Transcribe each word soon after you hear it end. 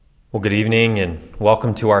Well, good evening and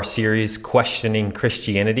welcome to our series, Questioning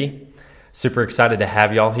Christianity. Super excited to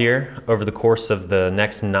have y'all here. Over the course of the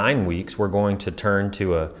next 9 weeks, we're going to turn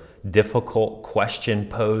to a difficult question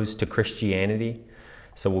posed to Christianity.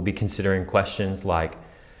 So we'll be considering questions like,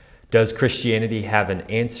 does Christianity have an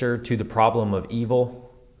answer to the problem of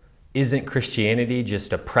evil? Isn't Christianity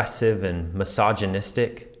just oppressive and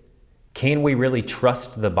misogynistic? Can we really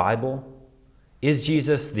trust the Bible? Is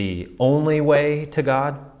Jesus the only way to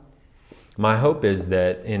God? My hope is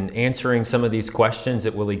that in answering some of these questions,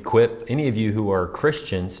 it will equip any of you who are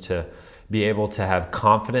Christians to be able to have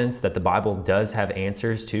confidence that the Bible does have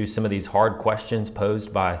answers to some of these hard questions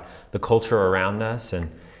posed by the culture around us. And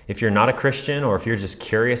if you're not a Christian, or if you're just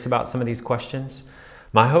curious about some of these questions,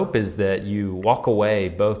 my hope is that you walk away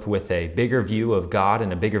both with a bigger view of God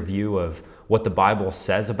and a bigger view of what the Bible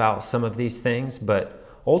says about some of these things. But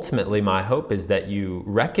ultimately, my hope is that you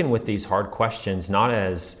reckon with these hard questions not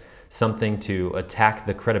as something to attack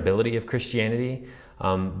the credibility of Christianity,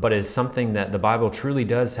 but as something that the Bible truly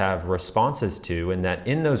does have responses to, and that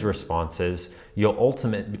in those responses, you'll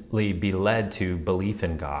ultimately be led to belief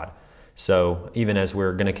in God. So even as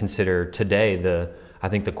we're going to consider today, I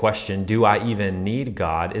think the question, do I even need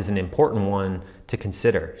God, is an important one to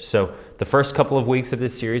consider. So the first couple of weeks of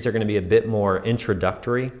this series are going to be a bit more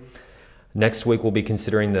introductory. Next week, we'll be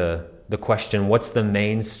considering the question, what's the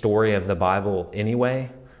main story of the Bible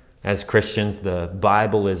anyway? As Christians, the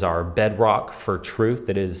Bible is our bedrock for truth.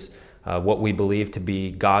 It is what we believe to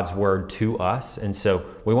be God's word to us. And so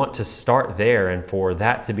we want to start there and for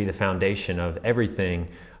that to be the foundation of everything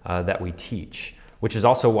that we teach, which is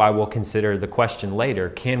also why we'll consider the question later,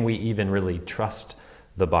 can we even really trust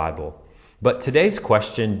the Bible? But today's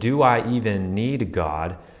question, do I even need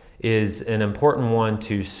God, is an important one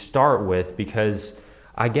to start with because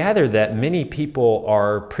I gather that many people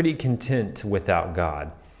are pretty content without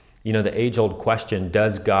God. You know, the age-old question,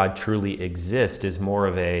 does God truly exist, is more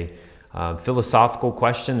of a philosophical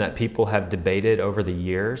question that people have debated over the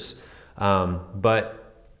years.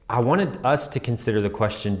 But I wanted us to consider the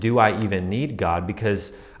question, do I even need God?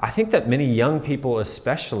 Because I think that many young people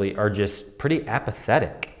especially are just pretty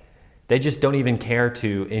apathetic. They just don't even care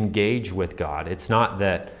to engage with God. It's not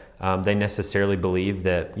that they necessarily believe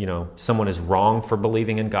that, someone is wrong for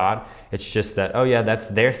believing in God. It's just that, oh yeah, that's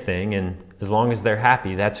their thing, and as long as they're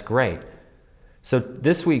happy, that's great. So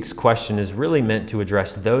this week's question is really meant to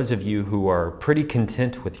address those of you who are pretty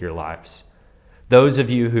content with your lives. Those of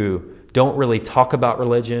you who don't really talk about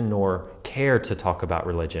religion nor care to talk about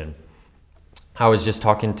religion. I was just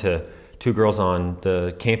talking to two girls on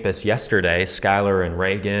the campus yesterday, Skylar and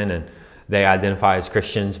Reagan, and they identify as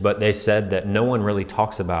Christians, but they said that no one really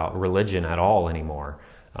talks about religion at all anymore.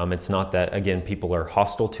 It's not that, again, people are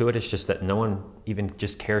hostile to it. It's just that no one even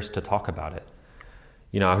just cares to talk about it.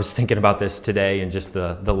 I was thinking about this today and just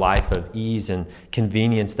the life of ease and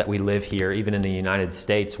convenience that we live here, even in the United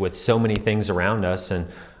States, with so many things around us. And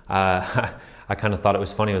I kind of thought it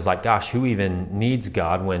was funny. I was like, gosh, who even needs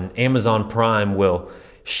God when Amazon Prime will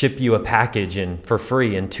ship you a package for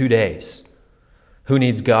free in 2 days? Who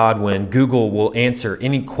needs God when Google will answer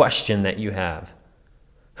any question that you have?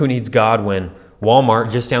 Who needs God when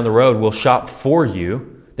Walmart just down the road will shop for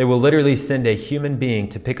you? They will literally send a human being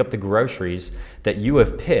to pick up the groceries that you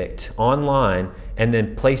have picked online and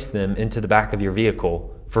then place them into the back of your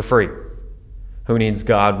vehicle for free. Who needs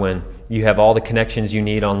God when you have all the connections you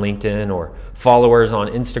need on LinkedIn or followers on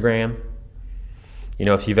Instagram?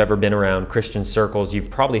 If you've ever been around Christian circles,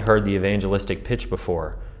 you've probably heard the evangelistic pitch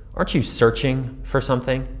before. Aren't you searching for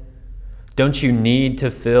something? Don't you need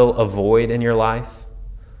to fill a void in your life?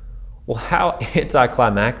 Well, how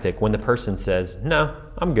anticlimactic when the person says, no,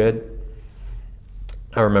 I'm good.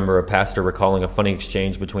 I remember a pastor recalling a funny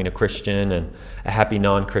exchange between a Christian and a happy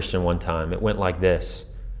non-Christian one time. It went like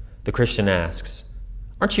this. The Christian asks,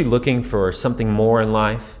 aren't you looking for something more in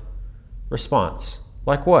life? Response,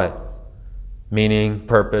 like what? Meaning,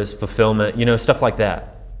 purpose, fulfillment, stuff like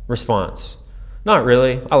that. Response, not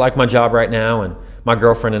really. I like my job right now, and my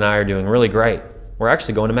girlfriend and I are doing really great. We're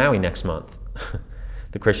actually going to Maui next month.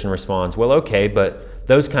 The Christian responds, well, okay, but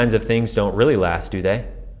those kinds of things don't really last, do they?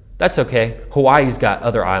 That's okay. Hawaii's got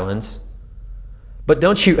other islands. But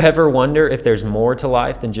don't you ever wonder if there's more to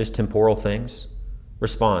life than just temporal things?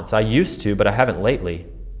 Response, I used to, but I haven't lately.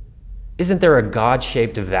 Isn't there a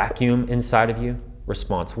God-shaped vacuum inside of you?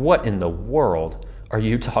 Response, what in the world are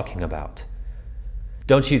you talking about?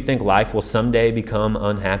 Don't you think life will someday become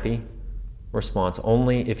unhappy? Response,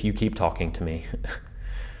 only if you keep talking to me.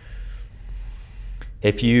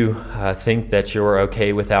 If you think that you're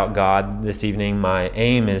okay without God this evening, my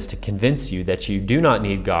aim is to convince you that you do not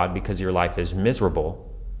need God because your life is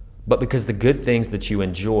miserable, but because the good things that you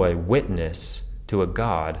enjoy witness to a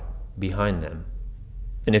God behind them.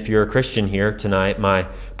 And if you're a Christian here tonight, my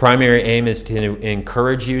primary aim is to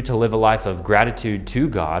encourage you to live a life of gratitude to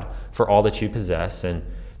God for all that you possess, and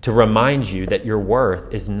to remind you that your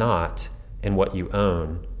worth is not in what you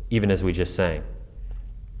own, even as we just sang.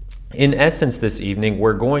 In essence, this evening,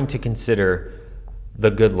 we're going to consider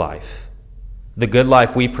the good life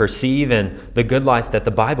we perceive, and the good life that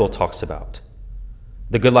the Bible talks about.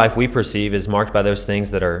 The good life we perceive is marked by those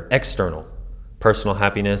things that are external: personal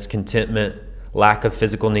happiness, contentment, lack of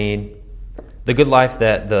physical need. The good life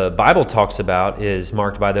that the Bible talks about is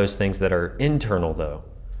marked by those things that are internal, though: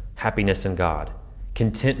 happiness in God,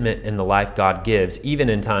 contentment in the life God gives, even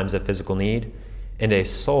in times of physical need, and a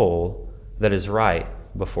soul that is right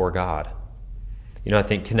before God. I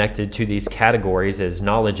think connected to these categories is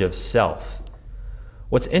knowledge of self.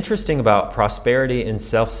 What's interesting about prosperity and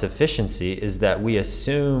self-sufficiency is that we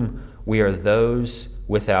assume we are those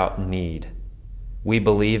without need. We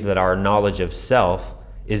believe that our knowledge of self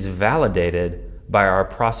is validated by our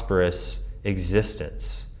prosperous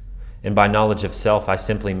existence. And by knowledge of self, I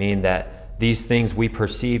simply mean that these things we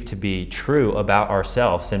perceive to be true about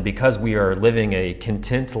ourselves. And because we are living a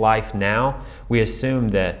content life now, we assume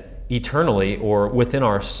that eternally or within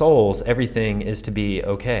our souls, everything is to be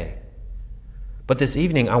okay. But this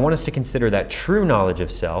evening, I want us to consider that true knowledge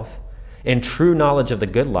of self and true knowledge of the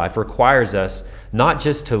good life requires us not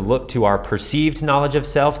just to look to our perceived knowledge of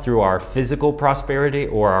self through our physical prosperity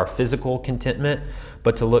or our physical contentment,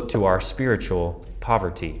 but to look to our spiritual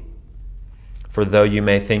poverty. For though you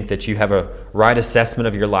may think that you have a right assessment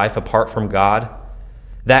of your life apart from God,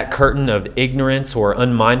 that curtain of ignorance or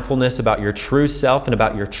unmindfulness about your true self and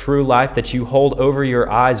about your true life that you hold over your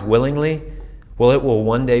eyes willingly, well, it will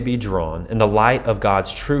one day be drawn, and the light of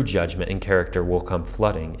God's true judgment and character will come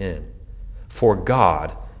flooding in. For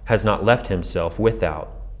God has not left himself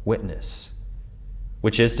without witness,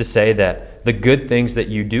 which is to say that the good things that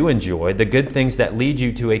you do enjoy, the good things that lead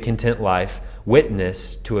you to a content life,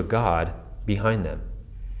 witness to a God behind them.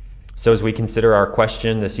 So as we consider our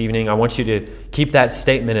question this evening, I want you to keep that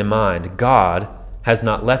statement in mind. God has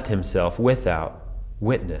not left himself without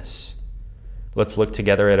witness. Let's look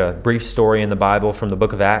together at a brief story in the Bible from the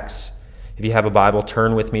book of Acts. If you have a Bible,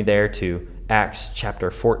 turn with me there to Acts chapter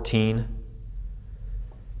 14.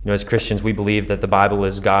 As Christians, we believe that the Bible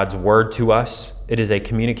is God's word to us. It is a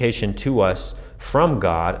communication to us from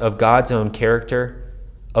God of God's own character,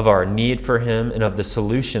 of our need for him, and of the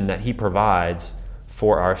solution that he provides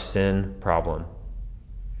for our sin problem.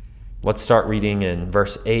 Let's start reading in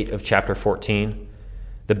verse 8 of chapter 14.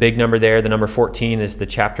 The big number there, the number 14, is the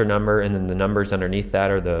chapter number, and then the numbers underneath that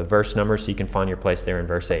are the verse numbers, so you can find your place there in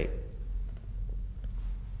verse 8.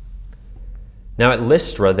 Now at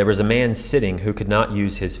Lystra there was a man sitting who could not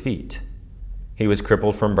use his feet. He was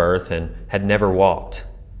crippled from birth and had never walked.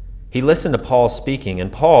 He listened to Paul speaking,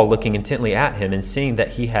 and Paul, looking intently at him and seeing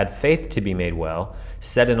that he had faith to be made well,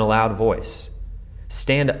 said in a loud voice,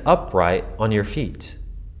 "Stand upright on your feet."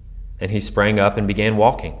 And he sprang up and began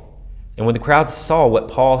walking. And when the crowd saw what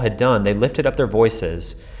Paul had done, they lifted up their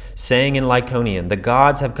voices, saying in Lycaonian, "The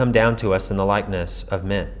gods have come down to us in the likeness of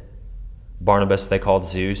men." Barnabas they called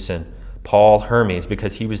Zeus, and Paul Hermes,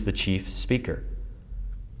 because he was the chief speaker.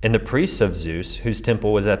 And the priests of Zeus, whose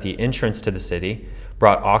temple was at the entrance to the city,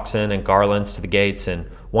 brought oxen and garlands to the gates and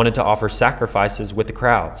wanted to offer sacrifices with the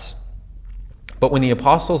crowds. But when the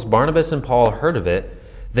apostles Barnabas and Paul heard of it,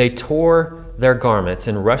 they tore their garments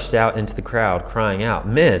and rushed out into the crowd, crying out,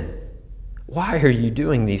 "Men, why are you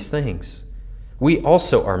doing these things? We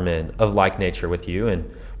also are men of like nature with you,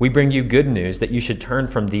 and we bring you good news that you should turn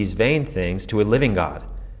from these vain things to a living God,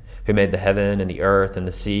 who made the heaven and the earth and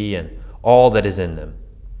the sea and all that is in them.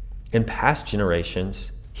 In past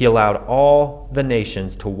generations, he allowed all the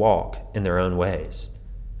nations to walk in their own ways.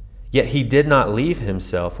 Yet he did not leave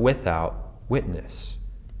himself without witness.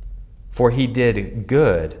 For he did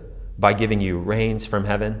good by giving you rains from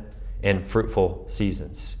heaven and fruitful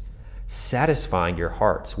seasons, satisfying your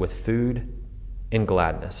hearts with food and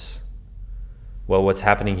gladness." Well, what's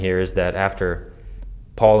happening here is that after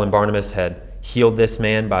Paul and Barnabas had healed this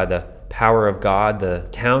man by the power of God, the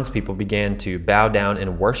townspeople began to bow down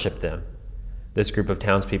and worship them. This group of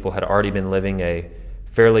townspeople had already been living a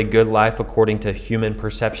fairly good life according to human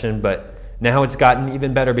perception, but now it's gotten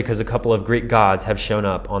even better because a couple of Greek gods have shown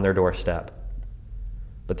up on their doorstep.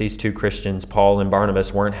 But these two Christians, Paul and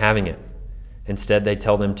Barnabas, weren't having it. Instead, they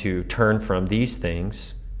tell them to turn from these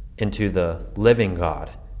things into the living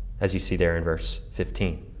God, as you see there in verse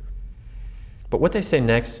 15. But what they say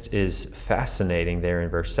next is fascinating there in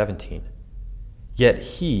verse 17. "Yet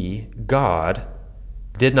he, God,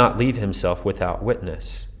 did not leave himself without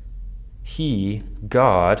witness. He,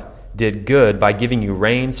 God, did good by giving you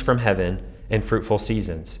rains from heaven and fruitful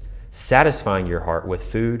seasons, satisfying your heart with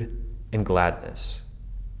food and gladness.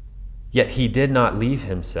 Yet he did not leave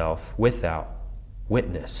himself without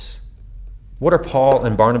witness. What are Paul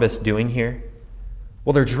and Barnabas doing here?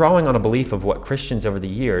 Well, they're drawing on a belief of what Christians over the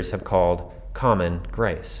years have called common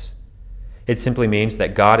grace. It simply means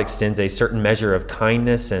that God extends a certain measure of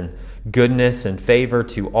kindness and goodness and favor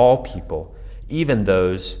to all people, even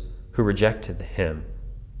those who rejected him.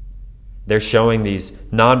 They're showing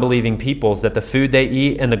these non-believing peoples that the food they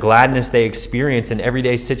eat and the gladness they experience in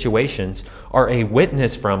everyday situations are a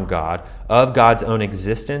witness from God of God's own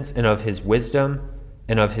existence and of his wisdom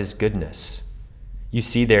and of his goodness. You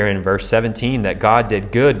see there in verse 17 that God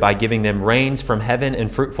did good by giving them rains from heaven and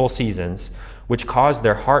fruitful seasons, which caused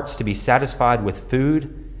their hearts to be satisfied with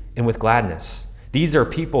food and with gladness. These are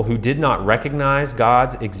people who did not recognize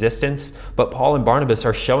God's existence, but Paul and Barnabas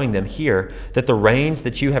are showing them here that the rains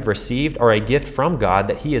that you have received are a gift from God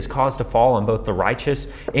that he has caused to fall on both the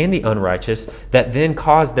righteous and the unrighteous, that then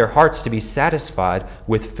cause their hearts to be satisfied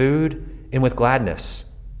with food and with gladness.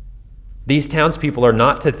 These townspeople are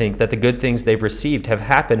not to think that the good things they've received have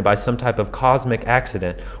happened by some type of cosmic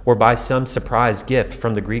accident or by some surprise gift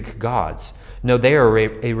from the Greek gods. No, they are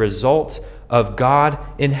a result of God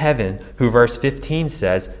in heaven, who, verse 15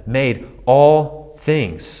 says, made all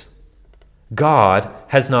things. God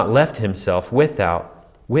has not left himself without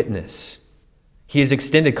witness. He has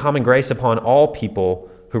extended common grace upon all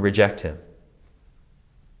people who reject him.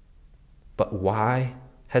 But why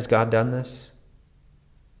has God done this?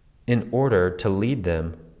 In order to lead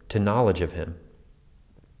them to knowledge of him.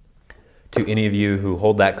 To any of you who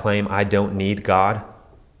hold that claim, I don't need God,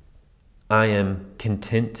 I am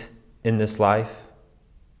content in this life,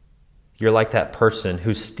 you're like that person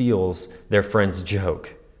who steals their friend's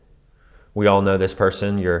joke. We all know this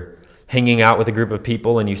person. You're hanging out with a group of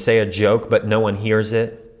people and you say a joke, but no one hears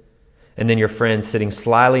it. And then your friend sitting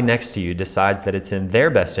slyly next to you decides that it's in their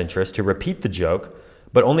best interest to repeat the joke,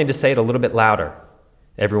 but only to say it a little bit louder.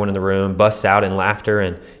 Everyone in the room busts out in laughter,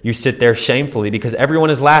 and you sit there shamefully because everyone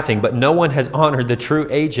is laughing, but no one has honored the true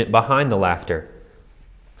agent behind the laughter.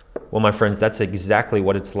 Well, my friends, that's exactly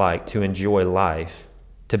what it's like to enjoy life,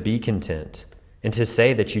 to be content, and to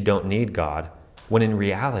say that you don't need God, when in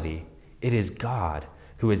reality, it is God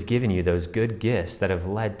who has given you those good gifts that have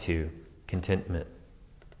led to contentment.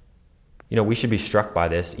 You know, we should be struck by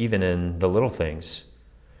this even in the little things.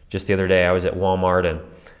 Just the other day, I was at Walmart and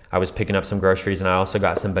I was picking up some groceries, and I also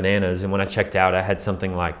got some bananas. And when I checked out, I had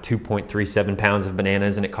something like 2.37 pounds of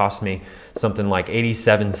bananas, and it cost me something like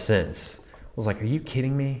 87 cents. I was like, are you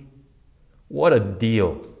kidding me? What a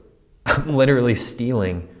deal. I'm literally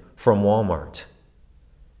stealing from Walmart.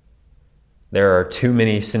 There are too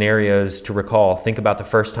many scenarios to recall. Think about the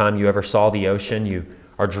first time you ever saw the ocean. You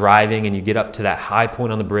are driving and you get up to that high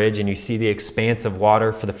point on the bridge and you see the expanse of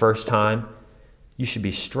water for the first time. You should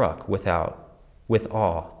be struck with awe.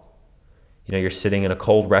 You know, you're sitting in a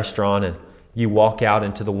cold restaurant and you walk out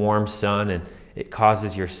into the warm sun and it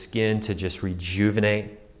causes your skin to just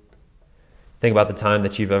rejuvenate. Think about the time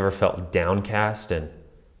that you've ever felt downcast and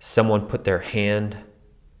someone put their hand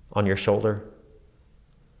on your shoulder.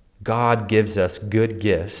 God gives us good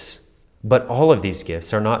gifts, but all of these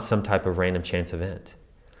gifts are not some type of random chance event.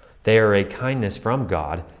 They are a kindness from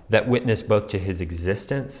God that witness both to his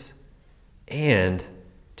existence and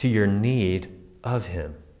to your need of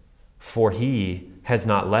him. For he has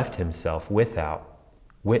not left himself without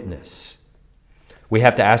witness. We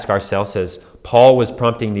have to ask ourselves, as Paul was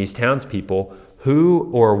prompting these townspeople, who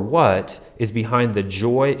or what is behind the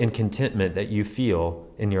joy and contentment that you feel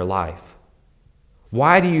in your life?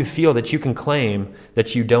 Why do you feel that you can claim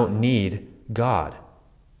that you don't need God?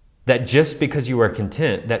 That just because you are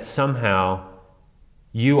content, that somehow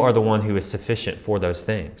you are the one who is sufficient for those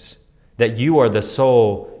things? That you are the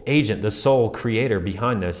sole agent, the sole creator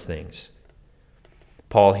behind those things?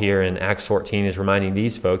 Paul here in Acts 14 is reminding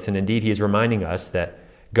these folks, and indeed he is reminding us, that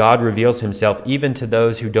God reveals himself even to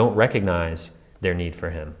those who don't recognize their need for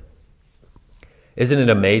him. Isn't it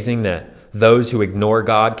amazing that those who ignore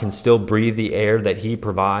God can still breathe the air that he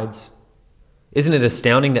provides? Isn't it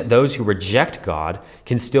astounding that those who reject God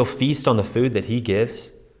can still feast on the food that he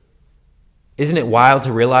gives? Isn't it wild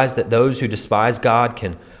to realize that those who despise God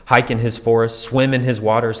can hike in his forests, swim in his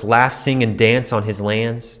waters, laugh, sing, and dance on his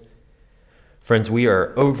lands? Friends, we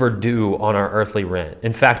are overdue on our earthly rent.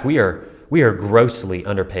 In fact, we are grossly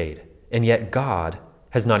underpaid, and yet God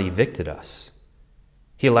has not evicted us.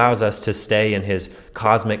 He allows us to stay in his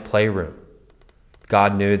cosmic playroom.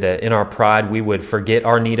 God knew that in our pride we would forget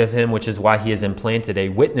our need of him, which is why he has implanted a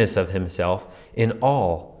witness of himself in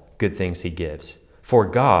all good things he gives. For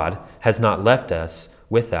God has not left us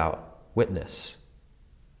without witness.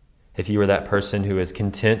 If you are that person who is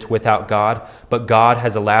content without God, but God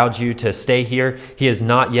has allowed you to stay here, he has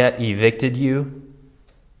not yet evicted you,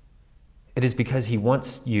 it is because he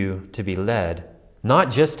wants you to be led, not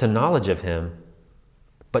just to knowledge of him,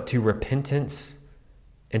 but to repentance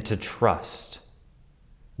and to trust.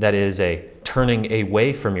 That is a turning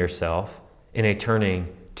away from yourself and a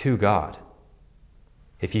turning to God.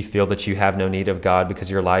 If you feel that you have no need of God because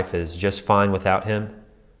your life is just fine without him,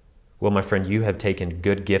 well, my friend, you have taken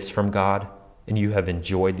good gifts from God and you have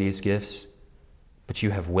enjoyed these gifts, but you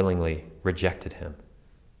have willingly rejected him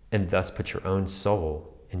and thus put your own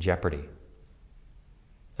soul in jeopardy.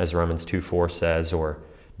 As Romans 2:4 says, or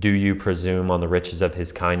do you presume on the riches of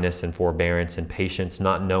his kindness and forbearance and patience,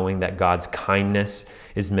 not knowing that God's kindness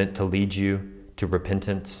is meant to lead you to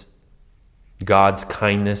repentance? God's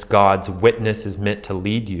kindness, God's witness is meant to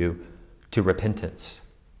lead you to repentance.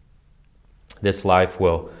 This life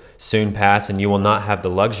will soon pass, and you will not have the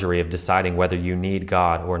luxury of deciding whether you need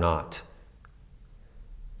God or not.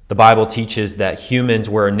 The Bible teaches that humans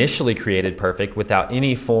were initially created perfect without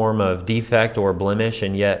any form of defect or blemish,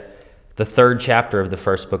 and yet the third chapter of the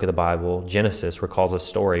first book of the Bible, Genesis, recalls a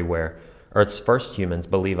story where Earth's first humans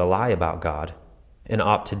believe a lie about God and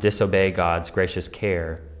opt to disobey God's gracious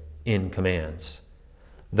care in commands.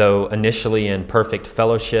 Though initially in perfect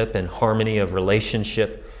fellowship and harmony of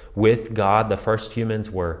relationship with God, the first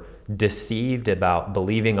humans were deceived about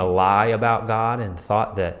believing a lie about God and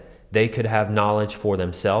thought that they could have knowledge for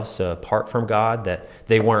themselves apart from God, that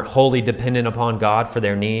they weren't wholly dependent upon God for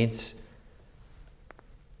their needs.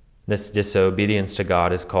 This disobedience to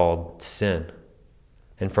God is called sin.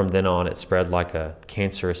 And from then on, it spread like a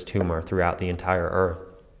cancerous tumor throughout the entire earth.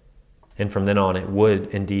 And from then on, it would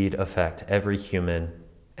indeed affect every human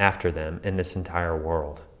after them in this entire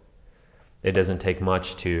world. It doesn't take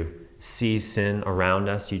much to see sin around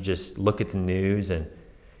us. You just look at the news and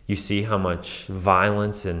you see how much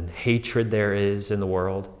violence and hatred there is in the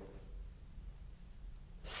world.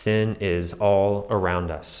 Sin is all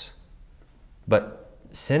around us. But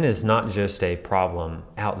sin is not just a problem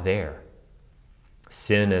out there.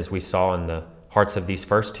 Sin, as we saw in the hearts of these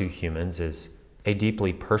first two humans, is a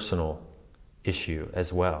deeply personal issue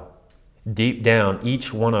as well. Deep down,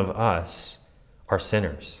 each one of us are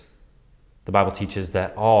sinners. The Bible teaches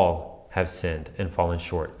that all have sinned and fallen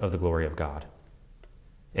short of the glory of God.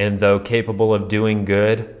 And though capable of doing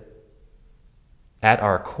good, at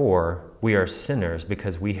our core, we are sinners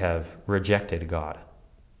because we have rejected God.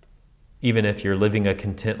 Even if you're living a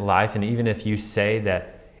content life, and even if you say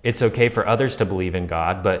that it's okay for others to believe in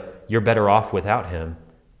God, but you're better off without him,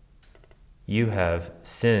 you have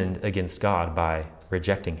sinned against God by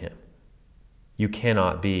rejecting him. You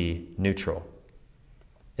cannot be neutral.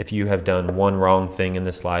 If you have done one wrong thing in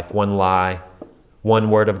this life, one lie, one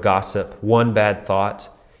word of gossip, one bad thought,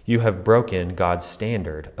 you have broken God's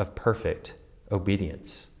standard of perfect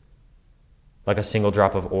obedience. Like a single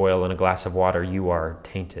drop of oil in a glass of water, you are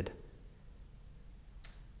tainted.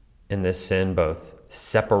 And this sin both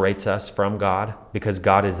separates us from God, because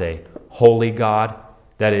God is a holy God.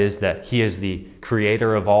 That is, that he is the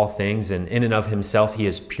creator of all things, and in and of himself, he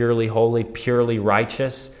is purely holy, purely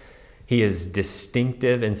righteous. He is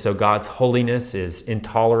distinctive, and so God's holiness is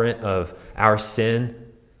intolerant of our sin.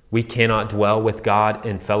 We cannot dwell with God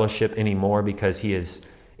in fellowship anymore because he is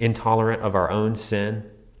intolerant of our own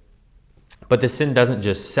sin. But the sin doesn't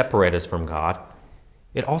just separate us from God.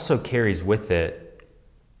 It also carries with it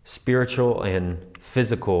spiritual and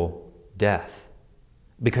physical death.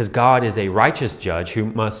 Because God is a righteous judge who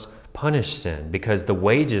must punish sin, because the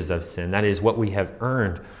wages of sin, that is what we have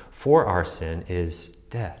earned for our sin, is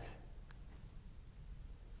death.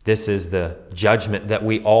 This is the judgment that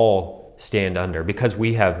we all stand under. Because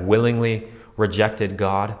we have willingly rejected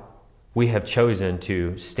God, we have chosen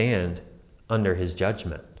to stand under his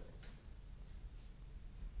judgment.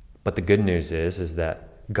 But the good news is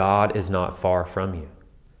that God is not far from you.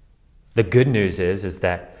 The good news is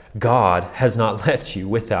that God has not left you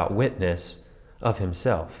without witness of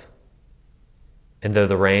himself. And though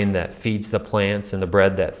the rain that feeds the plants and the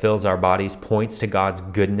bread that fills our bodies points to God's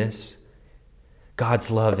goodness,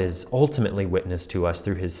 God's love is ultimately witnessed to us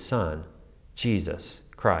through his Son, Jesus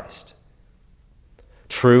Christ.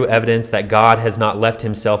 True evidence that God has not left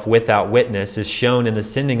himself without witness is shown in the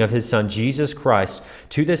sending of his Son, Jesus Christ,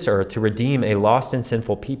 to this earth to redeem a lost and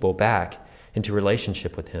sinful people back into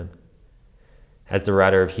relationship with him. As the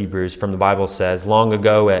writer of Hebrews from the Bible says, long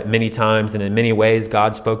ago, at many times and in many ways,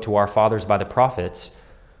 God spoke to our fathers by the prophets.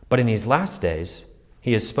 But in these last days,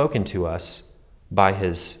 he has spoken to us by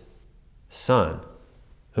his Son,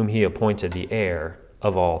 whom he appointed the heir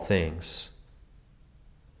of all things.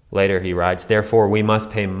 Later he writes, therefore we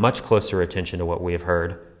must pay much closer attention to what we have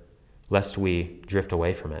heard, lest we drift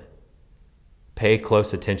away from it. Pay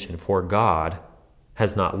close attention, for God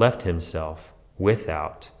has not left himself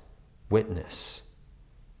without witness.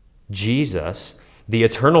 Jesus, the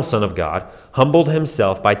eternal Son of God, humbled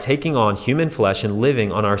himself by taking on human flesh and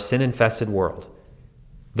living on our sin-infested world.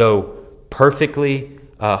 Though perfectly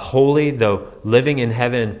holy, though living in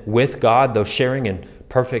heaven with God, though sharing in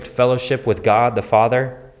perfect fellowship with God the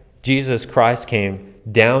Father, Jesus Christ came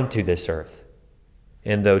down to this earth.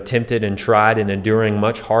 And though tempted and tried and enduring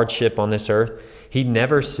much hardship on this earth, he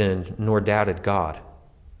never sinned nor doubted God.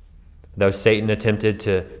 Though Satan attempted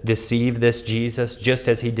to deceive this Jesus, just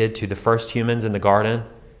as he did to the first humans in the garden,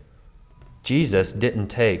 Jesus didn't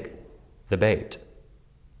take the bait.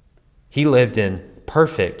 He lived in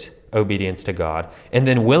perfect obedience to God and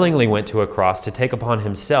then willingly went to a cross to take upon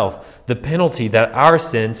himself the penalty that our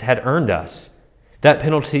sins had earned us. That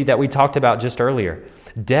penalty that we talked about just earlier,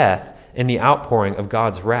 death and the outpouring of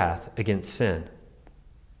God's wrath against sin.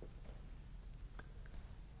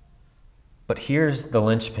 But here's the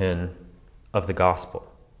linchpin of the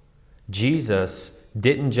gospel. Jesus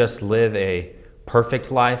didn't just live a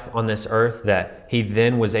perfect life on this earth that he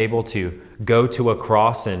then was able to go to a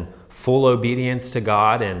cross in full obedience to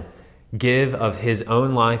God and give of his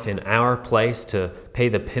own life in our place to pay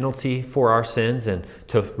the penalty for our sins and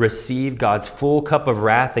to receive God's full cup of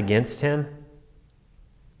wrath against him.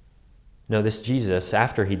 No, this Jesus,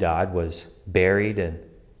 after he died, was buried and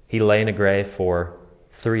he lay in a grave for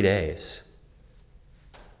 3 days.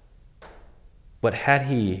 But had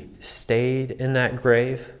he stayed in that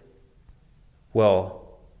grave,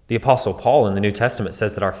 well, the Apostle Paul in the New Testament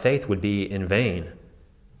says that our faith would be in vain.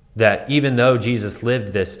 That even though Jesus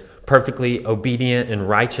lived this perfectly obedient and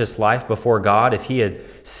righteous life before God, if he had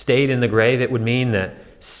stayed in the grave, it would mean that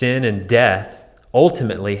sin and death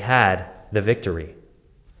ultimately had the victory.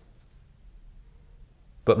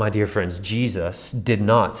 But my dear friends, Jesus did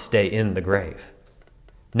not stay in the grave.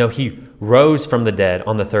 No, he rose from the dead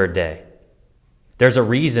on the third day. There's a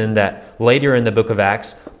reason that later in the book of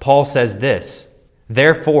Acts, Paul says this,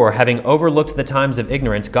 therefore, having overlooked the times of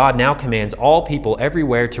ignorance, God now commands all people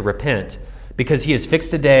everywhere to repent, because he has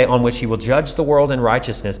fixed a day on which he will judge the world in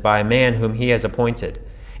righteousness by a man whom he has appointed.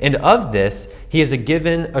 And of this he has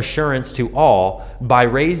given assurance to all by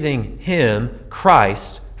raising him,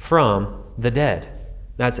 Christ, from the dead.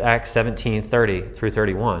 That's Acts 17:30 through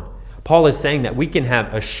 31. Paul is saying that we can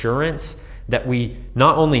have assurance that we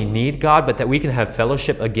not only need God, but that we can have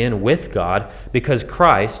fellowship again with God because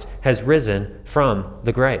Christ has risen from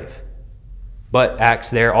the grave. But Acts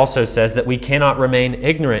there also says that we cannot remain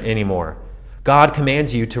ignorant anymore. God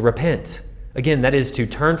commands you to repent. Again, that is to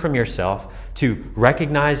turn from yourself, to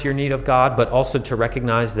recognize your need of God, but also to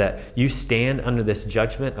recognize that you stand under this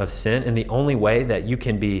judgment of sin, and the only way that you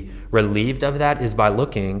can be relieved of that is by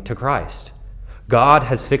looking to Christ. God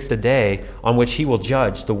has fixed a day on which he will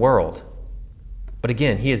judge the world. But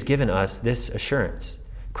again, he has given us this assurance.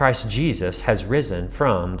 Christ Jesus has risen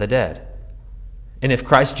from the dead. And if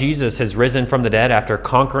Christ Jesus has risen from the dead after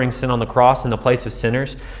conquering sin on the cross in the place of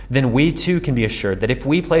sinners, then we too can be assured that if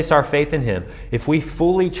we place our faith in him, if we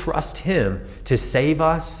fully trust him to save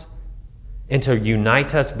us and to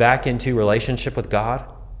unite us back into relationship with God,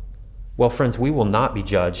 well, friends, we will not be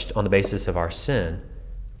judged on the basis of our sin,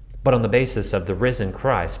 but on the basis of the risen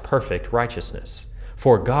Christ's perfect righteousness.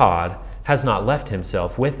 For God has not left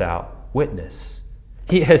himself without witness.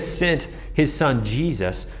 He has sent his Son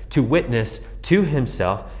Jesus to witness to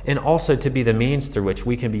himself and also to be the means through which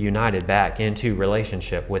we can be united back into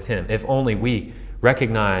relationship with him. If only we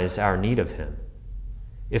recognize our need of him.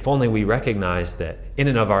 If only we recognize that in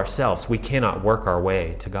and of ourselves we cannot work our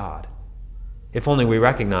way to God. If only we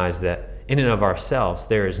recognize that in and of ourselves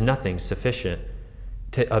there is nothing sufficient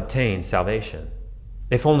to obtain salvation.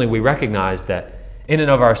 If only we recognize that in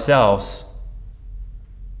and of ourselves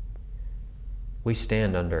we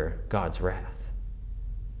stand under God's wrath.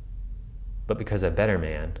 But because a better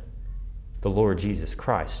man, the Lord Jesus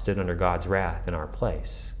Christ, stood under God's wrath in our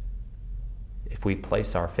place, if we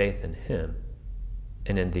place our faith in him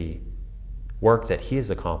and in the work that he has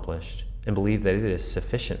accomplished and believe that it is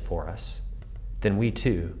sufficient for us, then we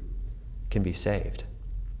too can be saved.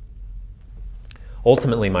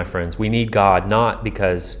 Ultimately, my friends, we need God not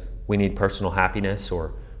because we need personal happiness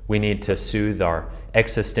or we need to soothe our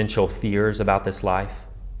existential fears about this life.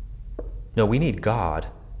 No, we need God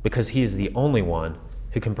because He is the only one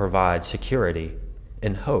who can provide security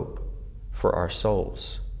and hope for our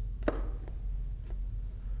souls.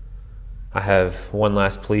 I have one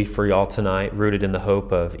last plea for y'all tonight, rooted in the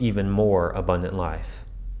hope of even more abundant life.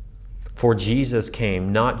 For Jesus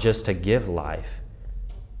came not just to give life,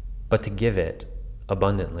 but to give it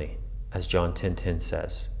abundantly, as John 10:10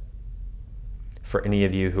 says. For any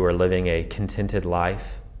of you who are living a contented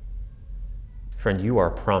life, friend, you are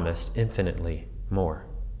promised infinitely more.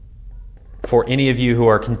 For any of you who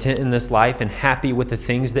are content in this life and happy with the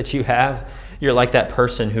things that you have, you're like that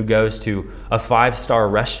person who goes to a 5-star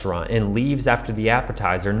restaurant and leaves after the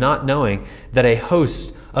appetizer, not knowing that a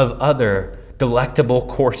host of other delectable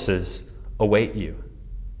courses await you.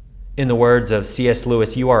 In the words of C.S.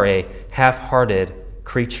 Lewis, you are a half-hearted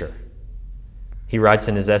creature. He writes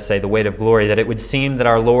in his essay, The Weight of Glory, that it would seem that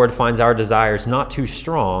our Lord finds our desires not too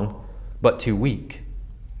strong, but too weak.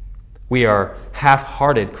 We are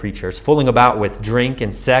half-hearted creatures, fooling about with drink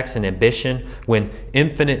and sex and ambition when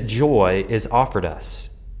infinite joy is offered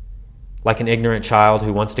us. Like an ignorant child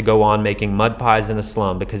who wants to go on making mud pies in a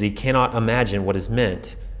slum because he cannot imagine what is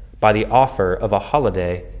meant by the offer of a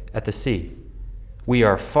holiday at the sea. We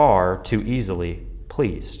are far too easily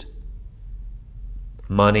pleased.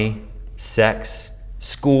 Money, sex,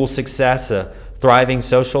 school success, a thriving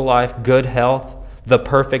social life, good health, the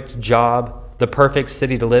perfect job, the perfect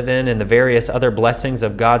city to live in, and the various other blessings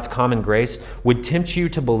of God's common grace would tempt you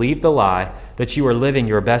to believe the lie that you are living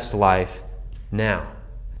your best life now,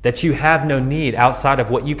 that you have no need outside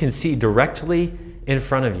of what you can see directly in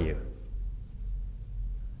front of you.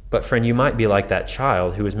 But friend, you might be like that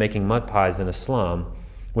child who is making mud pies in a slum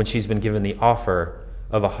when she's been given the offer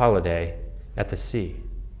of a holiday at the sea.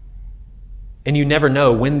 And you never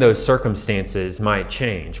know when those circumstances might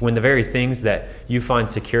change, when the very things that you find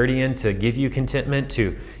security in to give you contentment,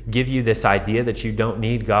 to give you this idea that you don't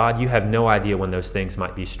need God, you have no idea when those things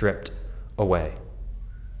might be stripped away.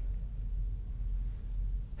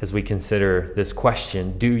 As we consider this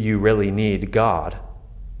question, do you really need God?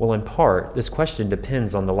 Well, in part, this question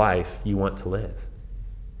depends on the life you want to live.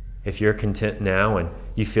 If you're content now and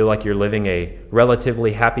you feel like you're living a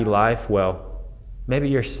relatively happy life, well, maybe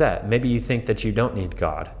you're set. Maybe you think that you don't need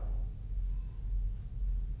God.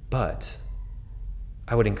 But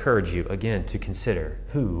I would encourage you, again, to consider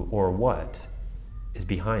who or what is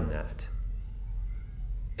behind that.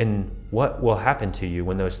 And what will happen to you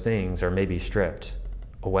when those things are maybe stripped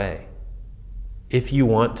away. If you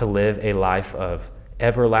want to live a life of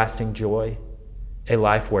everlasting joy, a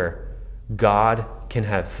life where God can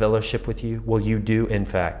have fellowship with you, well, you do, in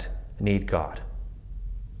fact, need God.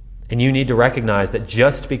 And you need to recognize that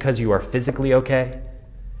just because you are physically okay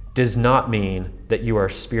does not mean that you are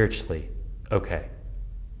spiritually okay.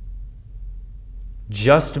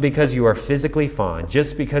 Just because you are physically fine,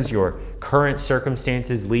 just because your current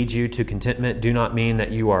circumstances lead you to contentment, do not mean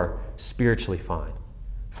that you are spiritually fine.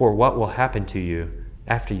 For what will happen to you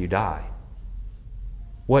after you die?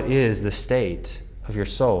 What is the state of your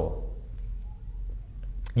soul?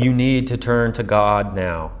 You need to turn to God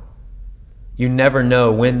now. You never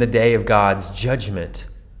know when the day of God's judgment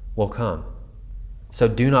will come. So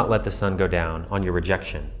do not let the sun go down on your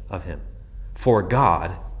rejection of Him. For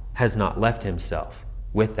God has not left Himself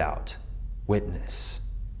without witness.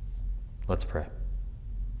 Let's pray.